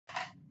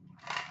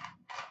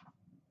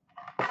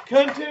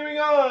Continuing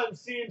on,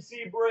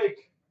 CNC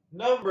break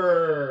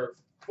number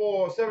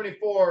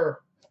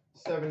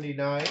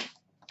 47479.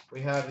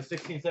 We have the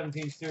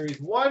 1617 Series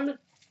 1 and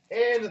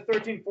the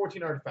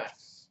 1314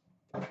 artifacts.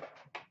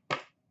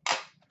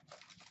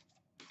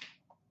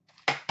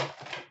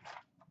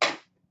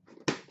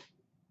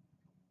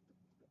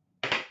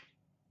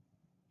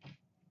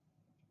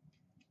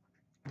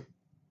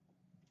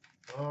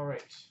 All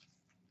right.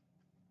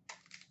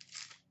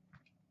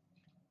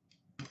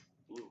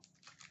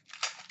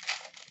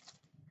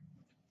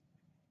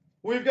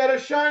 We've got a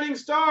Shining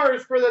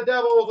Stars for the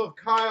Devils of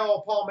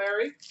Kyle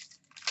Palmieri.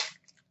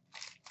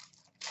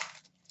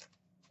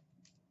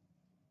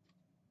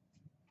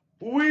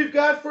 We've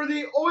got for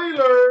the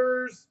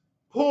Oilers,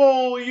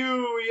 Pull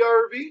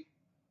Yarvi.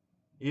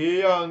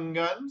 Young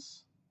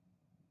Guns.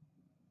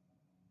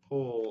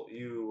 Pull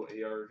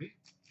Yarvi.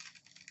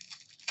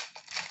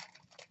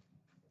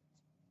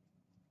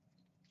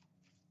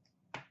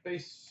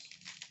 Base.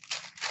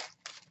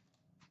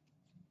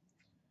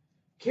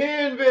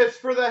 Canvas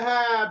for the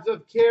Habs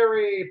of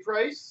Carey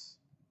Price.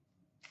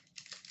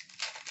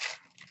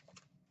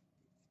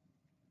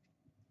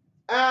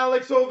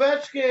 Alex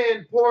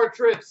Ovechkin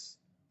portraits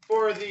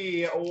for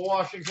the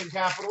Washington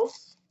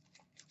Capitals.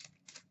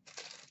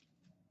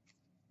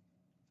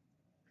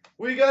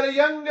 We got a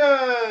Young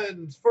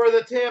Guns for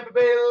the Tampa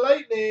Bay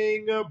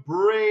Lightning,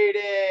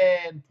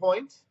 Braden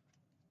Point.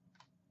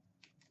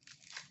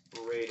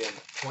 Braden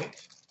Point.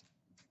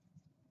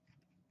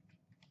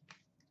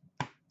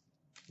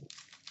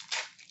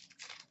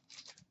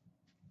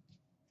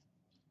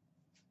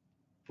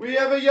 We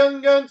have a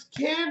Young Guns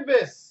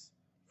canvas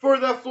for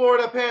the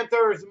Florida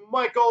Panthers,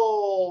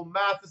 Michael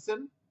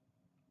Matheson.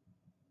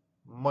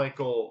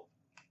 Michael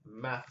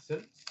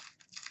Matheson.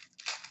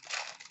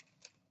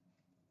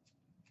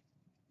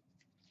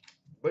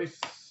 Base.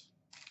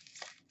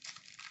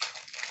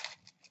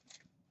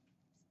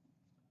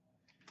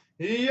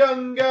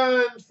 Young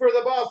Guns for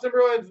the Boston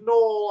Bruins,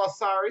 Noel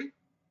Asari.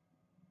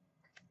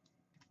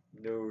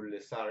 Noel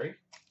Asari.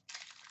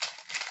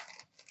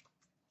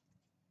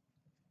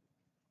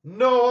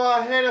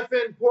 Noah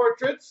Hannafin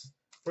portraits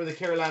for the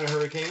Carolina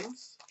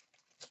Hurricanes.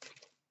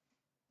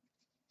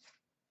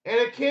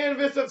 And a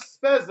canvas of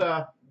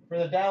Spezza for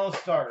the Dallas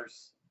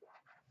Stars.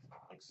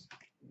 Thanks.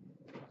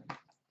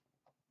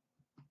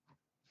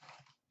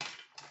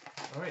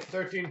 All right,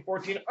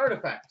 1314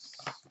 artifacts.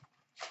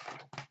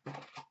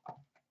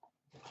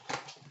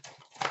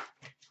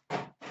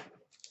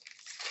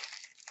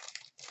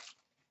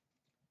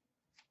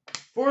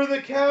 For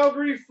the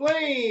Calgary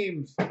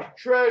Flames,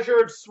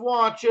 Treasured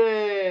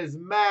Swatches,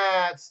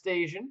 Matt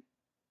Station.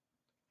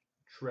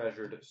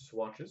 Treasured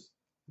Swatches,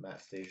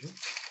 Matt Station.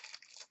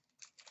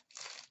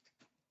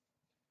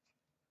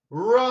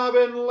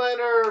 Robin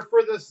Leonard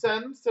for the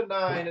Sens to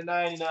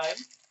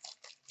 $9.99.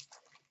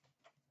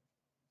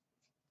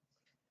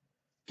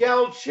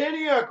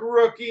 Galchenyuk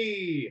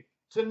rookie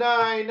to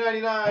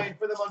 $9.99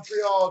 for the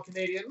Montreal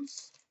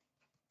Canadiens.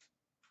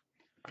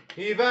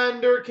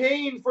 Evander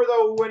Kane for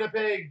the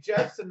Winnipeg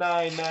Jets to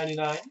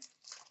 $9.99.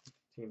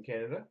 Team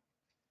Canada.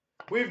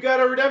 We've got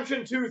a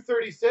redemption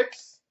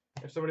 236.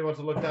 If somebody wants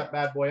to look that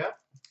bad boy up.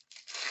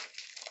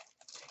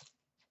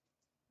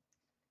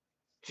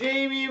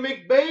 Jamie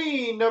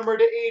McBain, number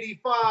to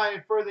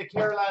 85 for the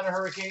Carolina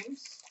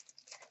Hurricanes.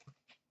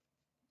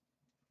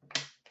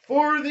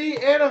 For the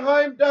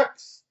Anaheim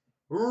Ducks,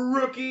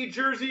 rookie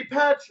jersey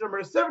patch,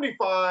 number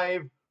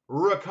 75,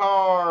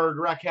 Ricard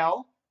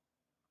Raquel.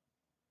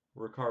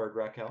 Ricard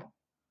Raquel,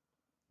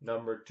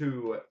 number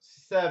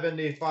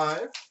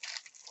 275.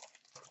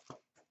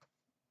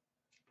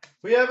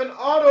 We have an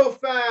auto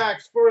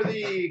fax for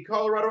the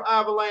Colorado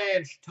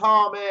Avalanche,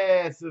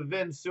 Thomas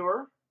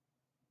Vincoeur.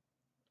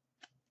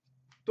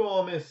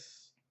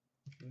 Thomas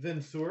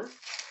Vincoeur.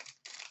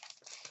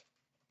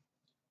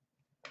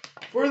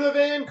 For the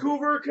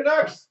Vancouver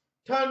Canucks,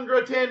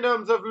 Tundra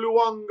Tandems of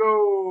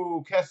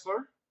Luongo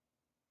Kessler.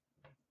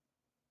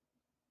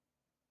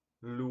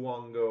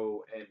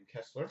 Luongo and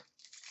Kessler.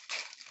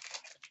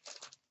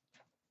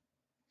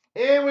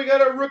 And we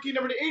got a rookie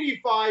number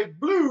 85,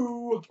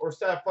 blue or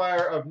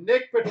sapphire of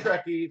Nick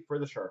Petrecki for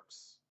the Sharks.